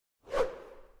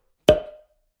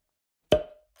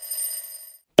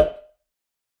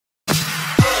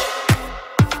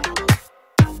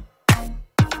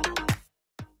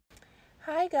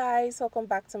Hi guys, welcome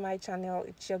back to my channel.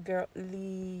 It's your girl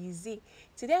Lizzie.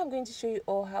 Today I'm going to show you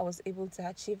all how I was able to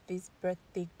achieve this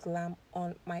birthday glam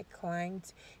on my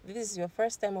client. If this is your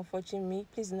first time of watching me,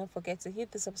 please do not forget to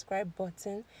hit the subscribe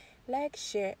button, like,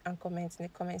 share and comment in the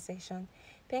comment section.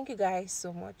 Thank you guys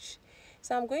so much.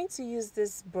 So I'm going to use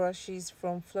these brushes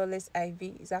from Flawless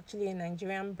Ivy. It's actually a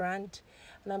Nigerian brand,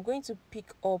 and I'm going to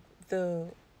pick up the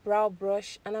brow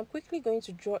brush and I'm quickly going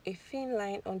to draw a thin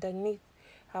line underneath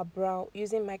her brow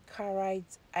using my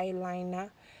Carite eyeliner.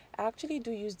 I actually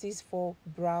do use this for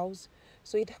brows,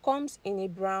 so it comes in a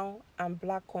brown and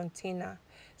black container.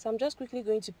 So I'm just quickly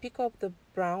going to pick up the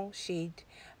brown shade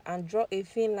and draw a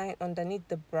thin line underneath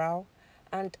the brow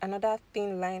and another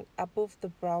thin line above the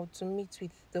brow to meet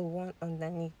with the one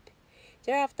underneath.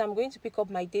 Thereafter, I'm going to pick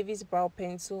up my Davis brow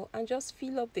pencil and just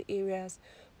fill up the areas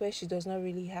where she does not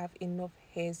really have enough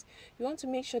hairs. You want to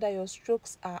make sure that your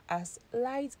strokes are as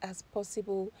light as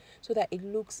possible so that it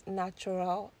looks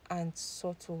natural and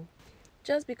subtle.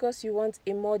 Just because you want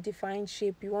a more defined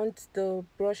shape, you want the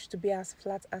brush to be as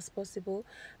flat as possible.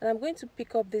 And I'm going to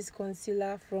pick up this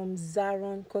concealer from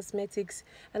Zaron Cosmetics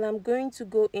and I'm going to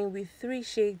go in with 3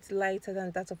 shades lighter than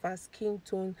that of our skin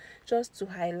tone just to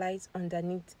highlight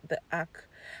underneath the arc.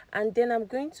 And then I'm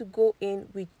going to go in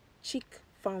with Cheek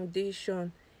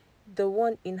Foundation, the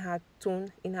one in her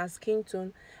tone, in her skin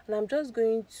tone, and I'm just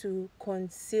going to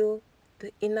conceal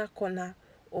the inner corner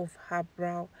of her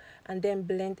brow and then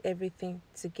blend everything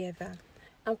together.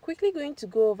 I'm quickly going to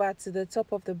go over to the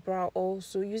top of the brow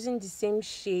also using the same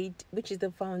shade, which is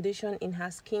the foundation in her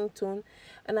skin tone,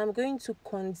 and I'm going to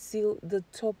conceal the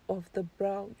top of the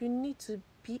brow. You need to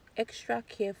be extra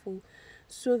careful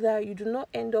so that you do not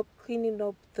end up cleaning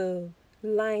up the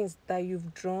lines that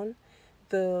you've drawn,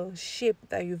 the shape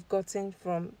that you've gotten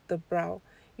from the brow.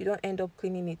 You don't end up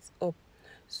cleaning it up.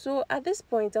 So at this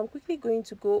point, I'm quickly going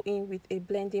to go in with a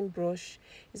blending brush.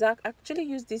 I actually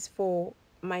use this for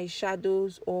my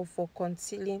shadows or for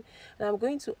concealing, and I'm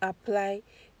going to apply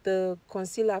the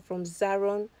concealer from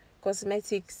Zaron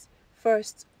Cosmetics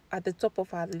first at the top of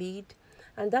her lid,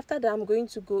 and after that I'm going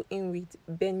to go in with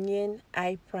Benyene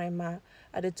eye primer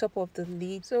at the top of the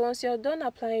lid. So once you're done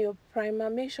applying your primer,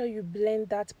 make sure you blend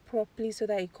that properly so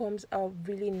that it comes out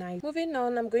really nice. Moving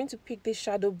on, I'm going to pick this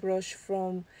shadow brush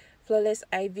from Flawless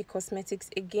Ivy Cosmetics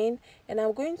again, and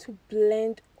I'm going to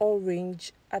blend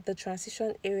orange at the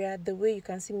transition area the way you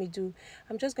can see me do.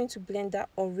 I'm just going to blend that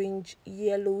orange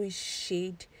yellowish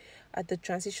shade at the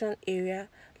transition area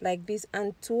like this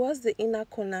and towards the inner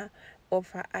corner of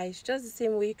her eyes, just the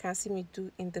same way you can see me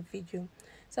do in the video.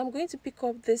 So I'm going to pick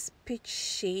up this peach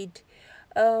shade.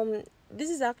 This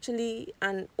is actually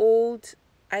an old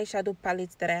eyeshadow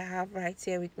palette that I have right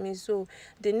here with me, so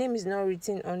the name is not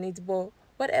written on it, but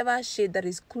whatever shade that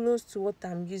is close to what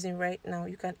I'm using right now,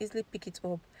 you can easily pick it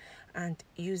up and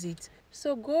use it.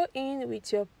 So go in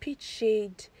with your peach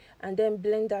shade and then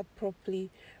blend that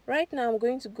properly. Right now I'm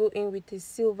going to go in with a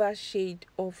silver shade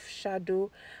of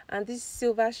shadow, and this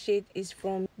silver shade is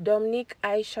from Dominique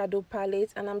eyeshadow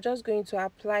palette, and I'm just going to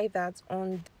apply that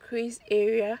on the crease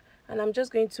area and I'm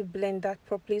just going to blend that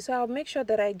properly. So I'll make sure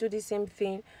that I do the same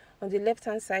thing on the left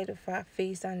hand side of her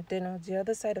face and then on the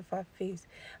other side of her face,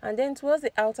 and then towards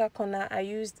the outer corner I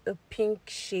used a pink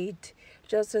shade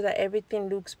just so that everything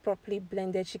looks properly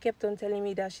blended. She kept on telling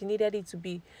me that she needed it to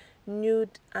be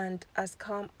nude and as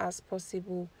calm as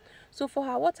possible. So for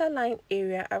her waterline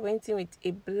area, I went in with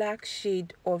a black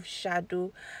shade of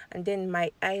shadow and then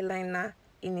my eyeliner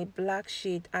in a black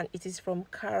shade, and it is from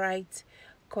Carite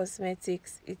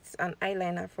Cosmetics. It's an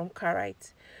eyeliner from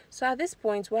Carite. So at this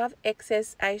point we have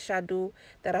excess eyeshadow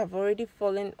that have already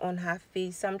fallen on her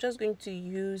face, so I'm just going to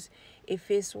use a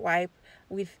face wipe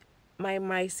with my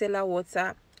micellar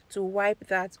water to wipe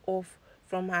that off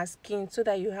from her skin so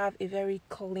that you have a very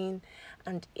clean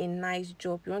and a nice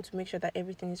job. You want to make sure that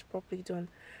everything is properly done.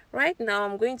 Right now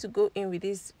I'm going to go in with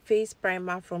this face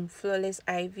primer from Flawless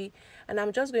Ivy, and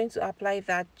I'm just going to apply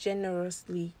that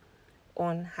generously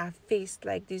on her face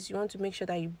like this. You want to make sure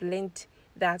that you blend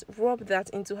that, rub that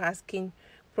into her skin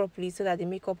properly so that the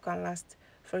makeup can last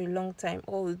for a long time.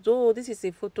 Although this is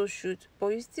a photo shoot, but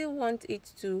you still want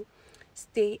it to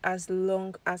stay as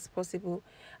long as possible.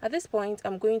 At this point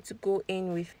I'm going to go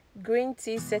in with green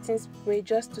tea setting spray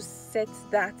just to set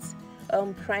that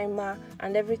primer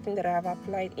and everything that I have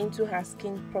applied into her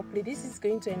skin properly. This is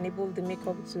going to enable the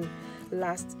makeup to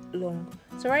last long.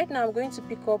 So right now I'm going to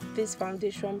pick up this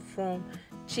foundation from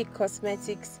Cheek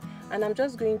Cosmetics and I'm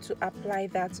just going to apply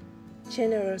that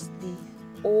generously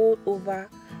all over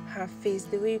her face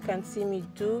the way you can see me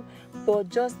do, but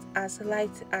just as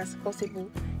light as possible.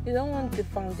 You don't want the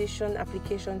foundation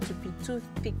application to be too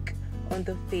thick on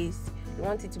the face. You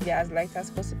want it to be as light as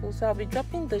possible, so I'll be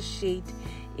dropping the shade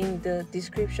in the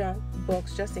description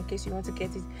box just in case you want to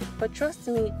get it. But trust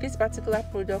me, this particular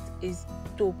product is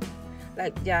dope.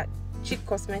 Like, yeah, Chic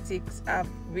Cosmetics, I've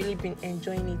really been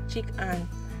enjoying it. Chic and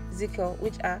Zikel,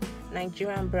 which are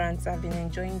Nigerian brands, I've been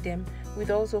enjoying them,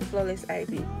 with also Flawless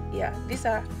Ivy. Yeah, these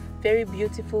are very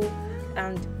beautiful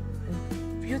and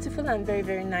very,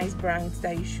 very nice brands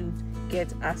that you should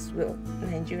get as well,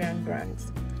 Nigerian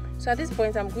brands. So at this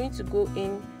point, I'm going to go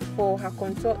in for her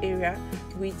contour area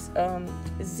with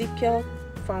Zikel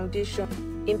foundation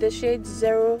in the shade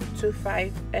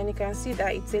 025, and you can see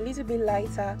that it's a little bit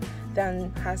lighter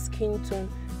than her skin tone.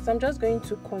 So I'm just going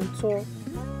to contour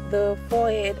the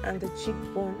forehead and the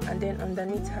cheekbone, and then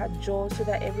underneath her jaw, so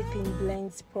that everything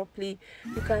blends properly.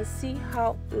 You can see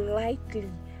how lightly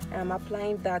I'm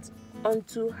applying that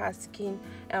onto her skin.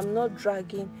 I'm not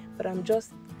dragging, but I'm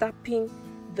just tapping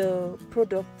the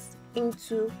products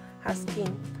into her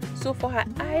skin. So for her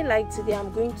highlight today,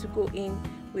 I'm going to go in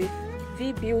with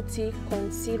V Beauty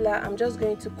concealer. I'm just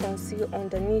going to conceal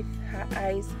underneath her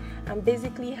eyes and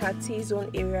basically her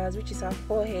T-zone areas, which is her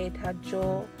forehead, her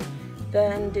jaw,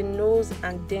 then the nose,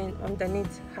 and then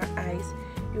underneath her eyes.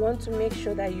 You want to make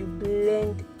sure that you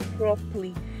blend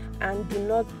properly and do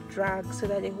not drag, so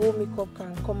that the whole makeup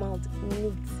can come out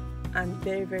neat and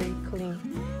very, very clean.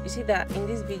 You see that in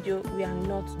this video we are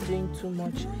not doing too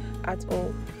much at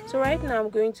all. So right now I'm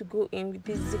going to go in with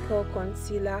this Zikel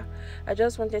concealer. I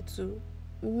just wanted to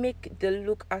make the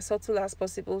look as subtle as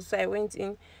possible, so I went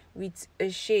in with a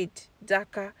shade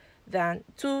darker than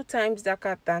 2 times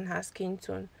darker than her skin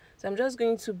tone. So I'm just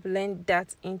going to blend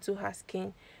that into her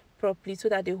skin properly, so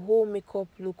that the whole makeup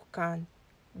look can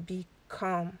be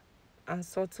calm and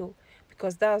subtle,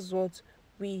 because that's what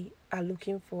we are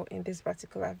looking for in this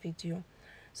particular video.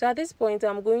 So at this point,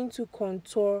 I'm going to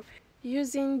contour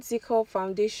using Zikel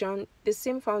foundation, the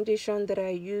same foundation that I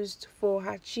used for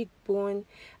her cheekbone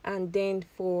and then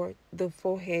for the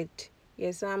forehead.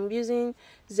 Yes, I'm using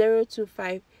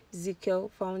 025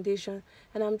 Zikel foundation,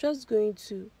 and I'm just going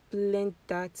to blend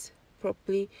that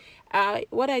properly.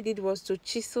 What I did was to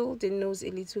chisel the nose a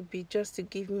little bit, just to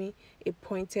give me a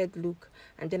pointed look,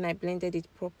 and then I blended it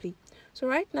properly. So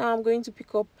right now I'm going to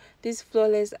pick up this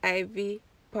Flawless Ivy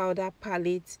powder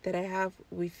palette that I have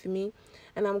with me,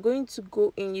 and I'm going to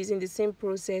go in using the same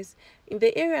process. In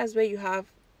the areas where you have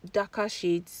darker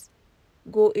shades,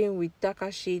 go in with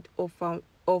darker shade of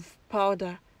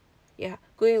powder. Yeah,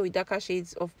 go in with darker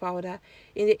shades of powder.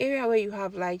 In the area where you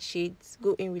have light shades,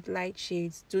 go in with light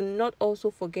shades. Do not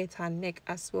also forget her neck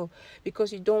as well,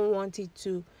 because you don't want it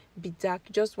to be dark.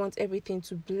 You just want everything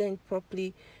to blend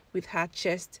properly with her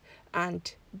chest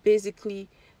and basically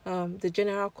the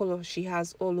general color she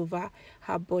has all over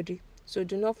her body. So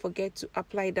do not forget to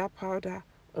apply that powder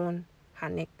on her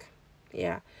neck.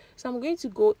 Yeah, so I'm going to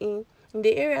go in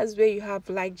the areas where you have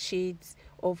light shades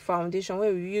of foundation,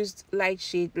 where we used light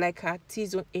shade like her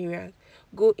T-zone area,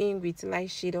 go in with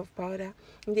light shade of powder.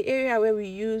 In the area where we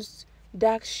used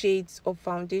dark shades of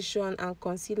foundation and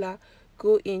concealer,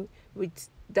 go in with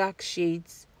dark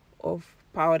shades of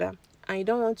powder. And you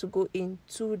don't want to go in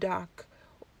too dark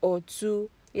or too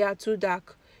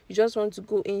dark. You just want to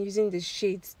go in using the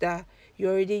shades that you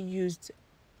already used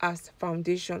as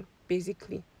foundation,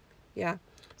 basically. Yeah,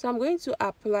 so I'm going to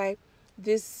apply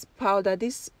this powder,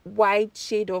 this white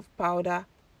shade of powder,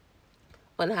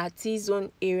 on her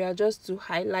T-zone area, just to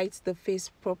highlight the face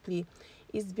properly.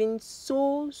 It's been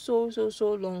so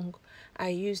long I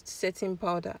used setting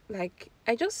powder. Like,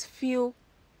 I just feel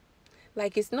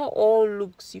like it's not all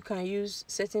looks you can use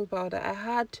setting powder. I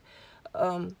had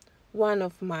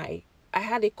I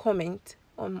had a comment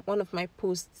on one of my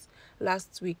posts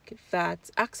last week that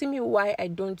asking me why I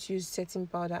don't use setting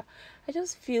powder. I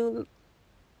just feel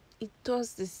it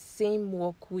does the same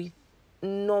work with the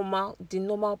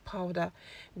normal powder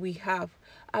we have.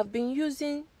 I've been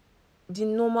using the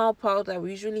normal powder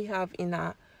we usually have in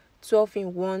our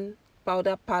 12-in-1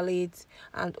 powder palette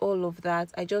and all of that.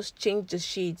 I just change the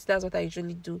shades. That's what I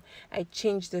usually do. I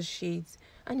change the shades,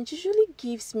 and it usually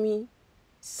gives me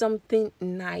something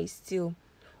nice still,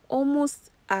 almost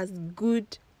as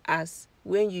good as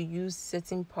when you use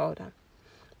setting powder.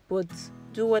 But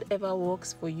do whatever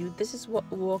works for you. This is what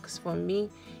works for me.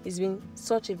 It's been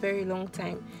such a very long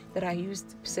time that I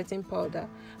used setting powder,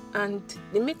 and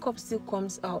the makeup still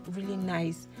comes out really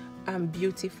nice and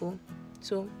beautiful.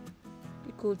 So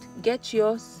you could get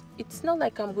yours. It's not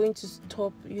like I'm going to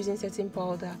stop using setting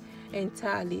powder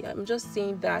entirely. I'm just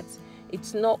saying that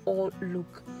it's not all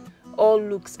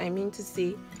looks, I mean to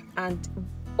say, and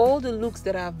all the looks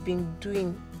that I've been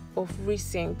doing of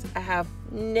recent, I have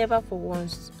never for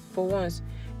once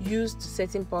used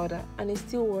setting powder, and it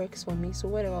still works for me. So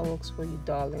whatever works for you,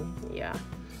 darling. Yeah.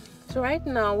 So right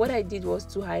now what I did was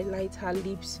to highlight her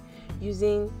lips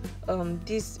using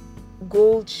this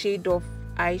gold shade of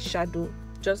eyeshadow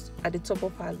just at the top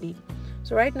of her lid.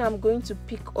 So right now I'm going to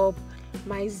pick up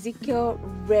my Ezekiel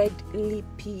Red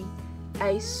Lippy.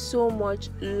 I so much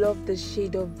love the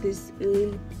shade of this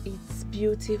lip. It's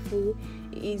beautiful.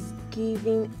 It's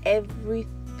giving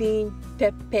everything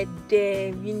pepper there,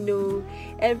 you know,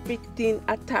 everything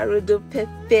atarodo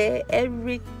pepper,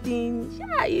 everything.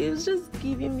 Yeah, it was just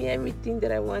giving me everything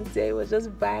that I wanted. It was just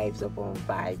vibes upon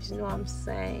vibes, you know what I'm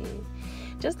saying?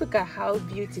 Just look at how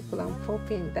beautiful and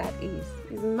popping that is.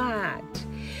 It's mad.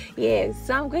 Yeah,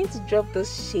 so I'm going to drop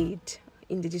this shade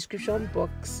in the description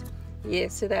box. Yeah,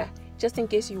 so that just in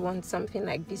case you want something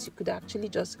like this, you could actually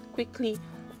just quickly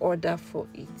order for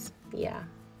it. Yeah,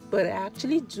 but I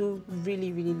actually do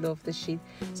really love the shade.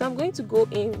 So I'm going to go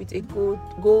in with a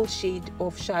gold shade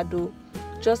of shadow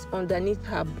just underneath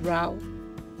her brow.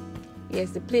 Yes,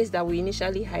 the place that we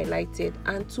initially highlighted,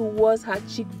 and towards her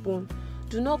cheekbone.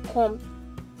 Do not come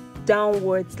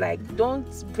downwards, like don't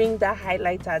bring that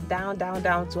highlighter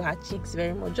down to her cheeks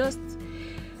very much. Just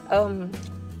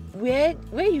where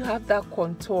you have that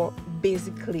contour,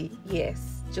 basically.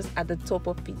 Yes, just at the top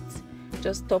of it,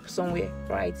 just stop somewhere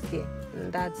right there,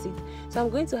 and that's it. So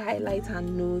I'm going to highlight her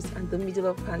nose and the middle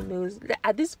of her nose.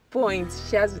 At this point,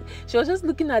 she was just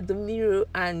looking at the mirror,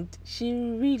 and she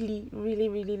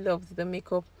really loved the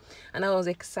makeup, and I was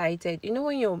excited. You know,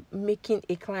 when you're making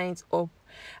a client up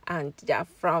and they're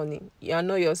frowning, you're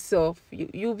not yourself,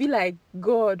 you'll be like,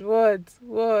 God,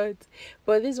 what?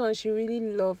 But this one, she really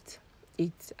loved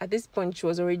it. At this point, she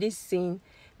was already seeing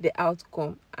the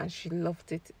outcome, and she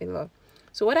loved it a lot.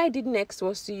 So what I did next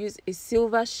was to use a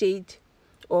silver shade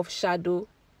of shadow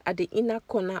at the inner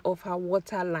corner of her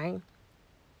waterline,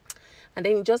 and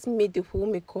then it just made the whole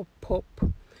makeup pop.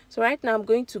 So right now I'm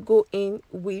going to go in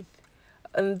with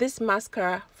this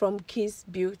mascara from Kiss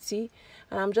Beauty,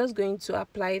 and I'm just going to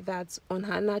apply that on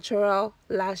her natural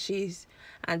lashes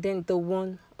and then the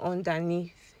one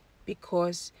underneath,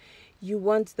 because you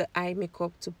want the eye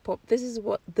makeup to pop. This is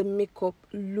what the makeup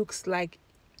looks like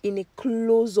in a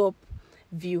close-up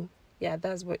view. Yeah,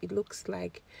 that's what it looks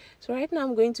like. So right now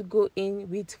I'm going to go in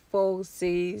with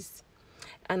falsies,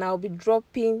 and I'll be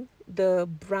dropping the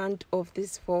brand of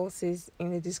these falsies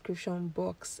in the description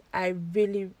box. I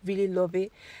really love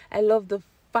it. I love the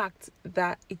fact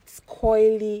that it's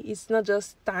coily. It's not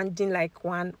just standing like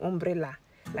one umbrella,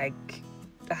 like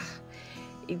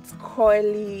it's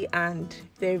coily and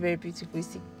very beautiful.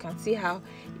 You can see how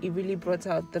it really brought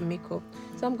out the makeup.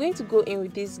 So I'm going to go in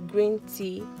with this green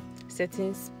tea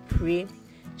setting spray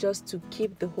just to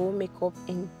keep the whole makeup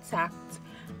intact,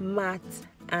 matte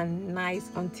and nice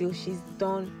until she's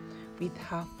done with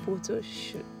her photo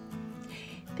shoot.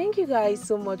 Thank you guys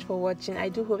so much for watching. I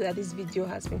do hope that this video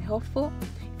has been helpful.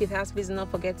 If it has, please do not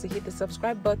forget to hit the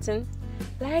subscribe button,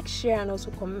 like, share, and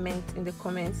also comment in the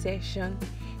comment section.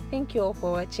 Thank you all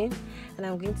for watching, and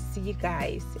I'm going to see you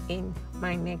guys in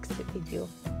my next video.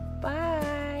 Bye.